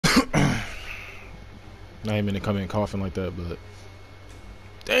Not even to come in coughing like that, but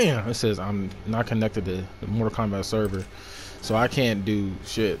damn, it says I'm not connected to the Mortal Kombat server, so I can't do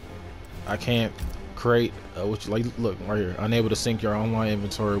shit. I can't create which, like, look right here, unable to sync your online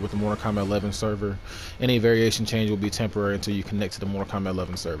inventory with the Mortal Kombat 11 server. Any variation change will be temporary until you connect to the Mortal Kombat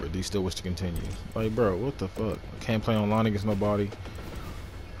 11 server. Do you still wish to continue? Like, bro, what the fuck? I can't play online against nobody.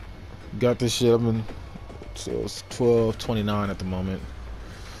 Got this shit up in, so it's 12:29 at the moment,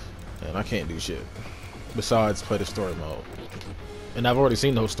 and I can't do shit besides play the story mode. And I've already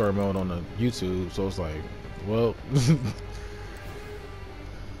seen the whole story mode on the YouTube, so it's like, well,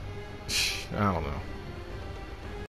 I don't know.